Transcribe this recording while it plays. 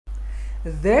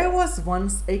There was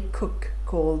once a cook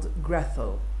called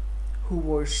Grethel, who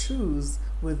wore shoes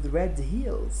with red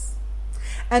heels.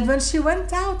 And when she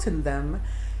went out in them,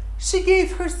 she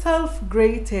gave herself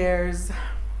great airs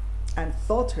and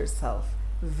thought herself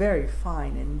very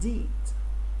fine indeed.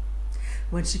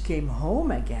 When she came home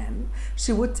again,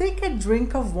 she would take a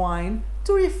drink of wine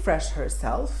to refresh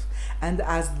herself, and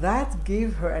as that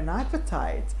gave her an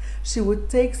appetite, she would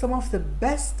take some of the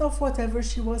best of whatever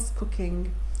she was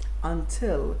cooking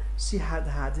until she had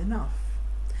had enough.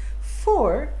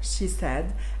 For, she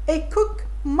said, a cook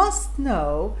must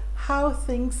know how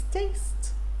things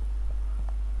taste.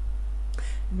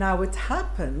 Now it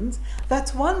happened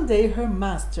that one day her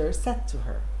master said to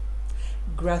her,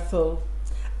 "Grethel,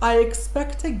 I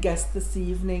expect a guest this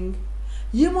evening.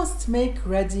 You must make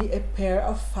ready a pair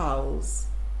of fowls."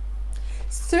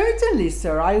 "Certainly,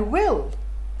 sir, I will,"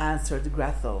 answered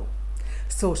Grethel.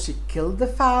 So she killed the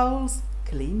fowls,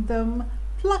 cleaned them,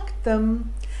 plucked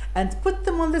them, and put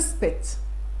them on the spit,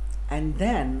 and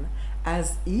then,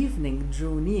 as evening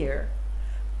drew near,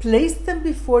 placed them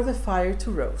before the fire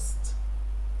to roast.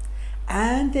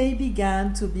 And they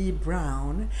began to be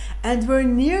brown and were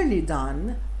nearly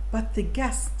done, but the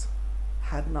guest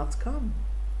had not come.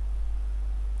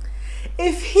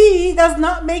 "If he does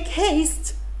not make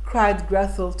haste," cried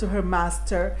Grethel to her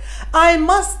master, "I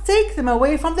must take them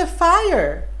away from the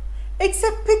fire. It's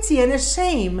a pity and a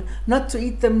shame not to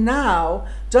eat them now,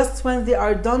 just when they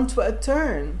are done to a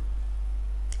turn."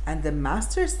 And the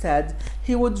master said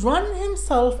he would run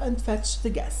himself and fetch the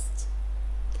guest.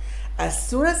 As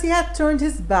soon as he had turned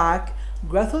his back,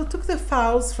 Grethel took the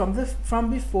fowls from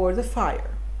before the fire.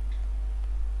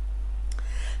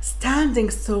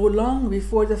 "Standing so long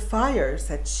before the fire,"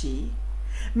 said she,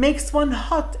 "makes one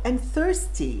hot and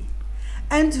thirsty,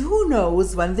 and who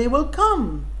knows when they will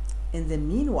come? In the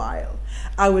meanwhile,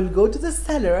 I will go to the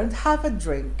cellar and have a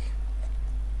drink."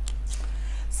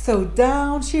 So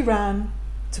down she ran,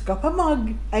 took up a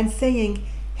mug, and saying,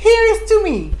 "Here is to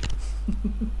me,"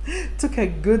 took a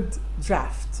good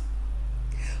draught.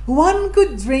 "One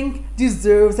good drink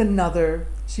deserves another,"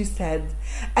 she said,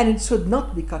 "and it should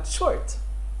not be cut short."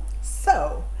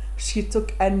 So she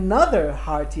took another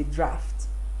hearty draught.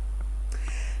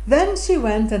 Then she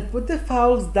went and put the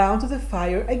fowls down to the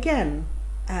fire again,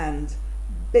 and,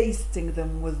 basting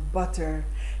them with butter,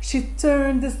 she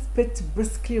turned the spit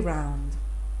briskly round.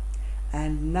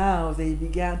 And now they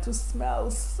began to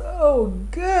smell so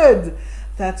good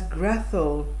that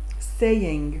Grethel,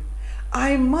 saying,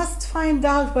 "I must find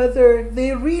out whether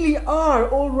they really are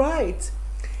all right,"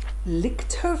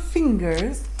 licked her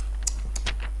fingers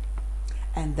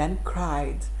and then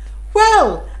cried,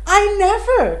 "Well, I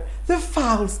never! The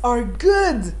fowls are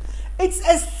good! It's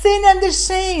a sin and a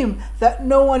shame that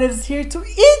no one is here to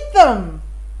eat them!"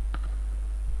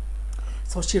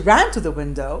 So she ran to the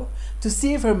window to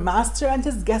see if her master and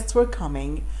his guests were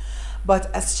coming, but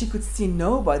as she could see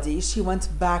nobody, she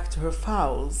went back to her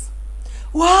fowls.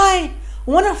 "Why,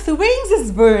 one of the wings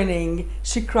is burning!"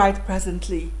 she cried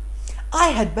presently. "I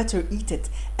had better eat it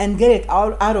and get it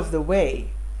out of the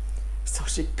way." So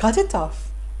she cut it off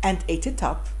and ate it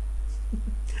up,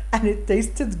 and it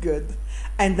tasted good.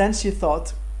 And then she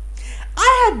thought,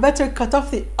 "I had better cut off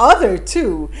the other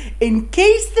too, in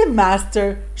case the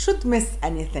master should miss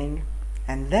anything."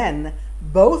 And then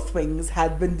both wings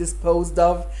had been disposed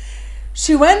of.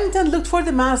 She went and looked for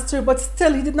the master, but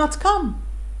still he did not come.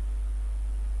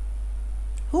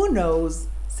 "Who knows,"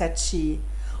 said she,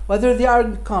 "whether they are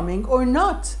coming or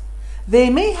not? They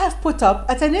may have put up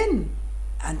at an inn."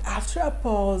 And after a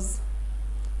pause,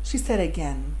 she said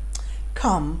again,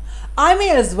 "Come, I may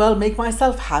as well make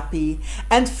myself happy,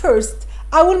 and first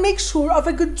I will make sure of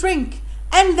a good drink,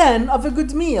 and then of a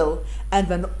good meal, and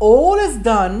when all is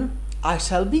done, I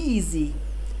shall be easy.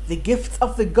 The gifts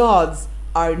of the gods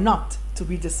are not to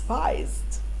be despised."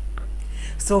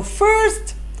 So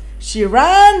first she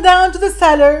ran down to the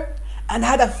cellar and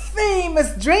had a famous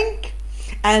drink,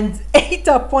 and ate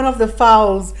up one of the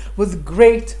fowls with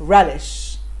great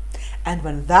relish. And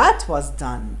when that was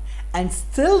done, and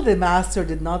still the master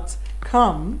did not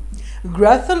come,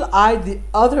 Grethel eyed the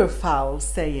other fowl,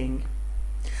 saying,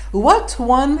 "What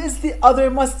one is the other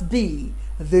must be.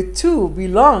 The two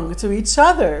belong to each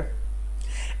other.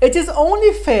 It is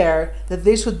only fair that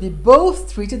they should be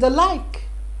both treated alike.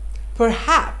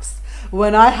 Perhaps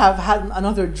when I have had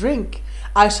another drink,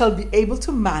 I shall be able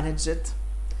to manage it."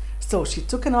 So she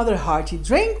took another hearty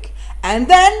drink, and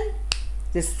then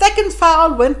the second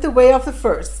fowl went the way of the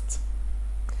first.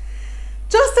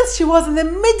 Just as she was in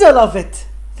the middle of it,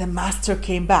 the master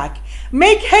came back.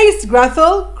 "Make haste,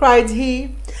 Grethel," cried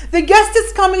he. "The guest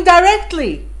is coming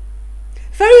directly."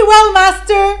 Very well,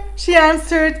 master, she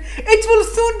answered. It will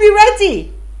soon be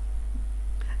ready.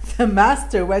 The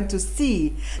master went to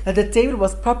see that the table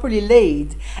was properly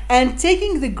laid, and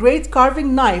taking the great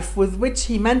carving knife with which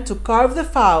he meant to carve the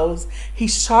fowls, he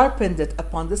sharpened it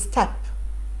upon the step.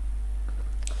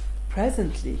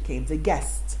 Presently came the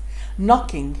guest,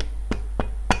 knocking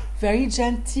very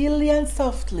genteelly and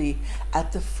softly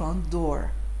at the front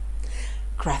door.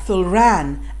 Grethel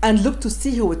ran and looked to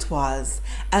see who it was,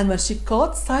 and when she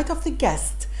caught sight of the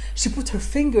guest, she put her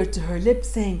finger to her lips,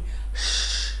 saying,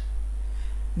 "Shh!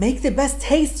 Make the best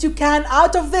haste you can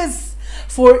out of this,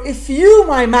 for if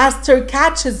my master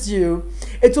catches you,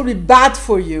 it will be bad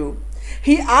for you.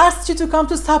 He asked you to come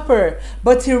to supper,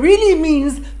 but he really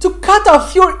means to cut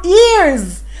off your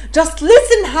ears. Just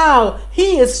listen how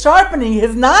he is sharpening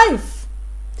his knife."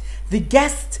 The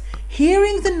guest,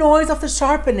 hearing the noise of the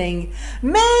sharpening,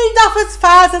 made off as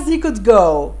fast as he could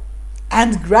go.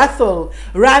 And Grethel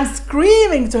ran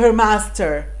screaming to her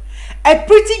master. "A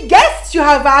pretty guest you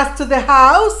have asked to the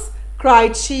house,"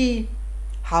 cried she.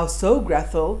 "How so,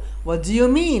 Grethel? What do you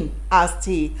mean?" asked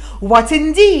he. "What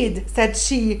indeed?" said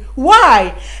she.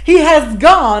 "Why, he has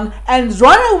gone and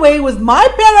run away with my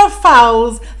pair of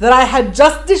fowls that I had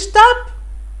just dished up."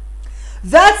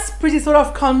 "That's pretty sort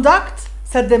of conduct,"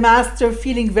 said the master,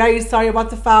 feeling very sorry about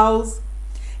the fowls.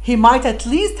 "He might at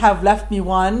least have left me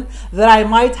one, that I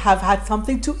might have had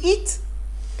something to eat."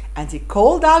 And he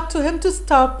called out to him to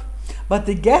stop, but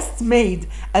the guest made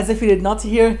as if he did not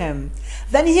hear him.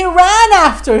 Then he ran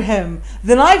after him,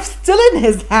 the knife still in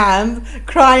his hand,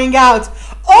 crying out,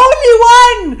 "Only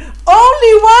one!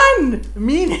 Only one!"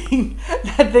 meaning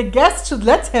that the guest should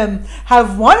let him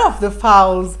have one of the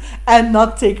fowls and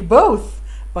not take both.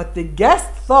 But the guest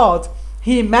thought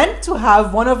he meant to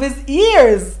have one of his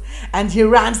ears, and he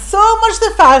ran so much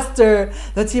the faster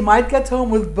that he might get home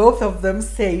with both of them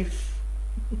safe.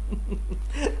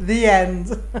 The end.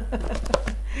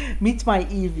 Meet my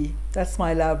Evie. That's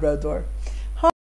my Labrador.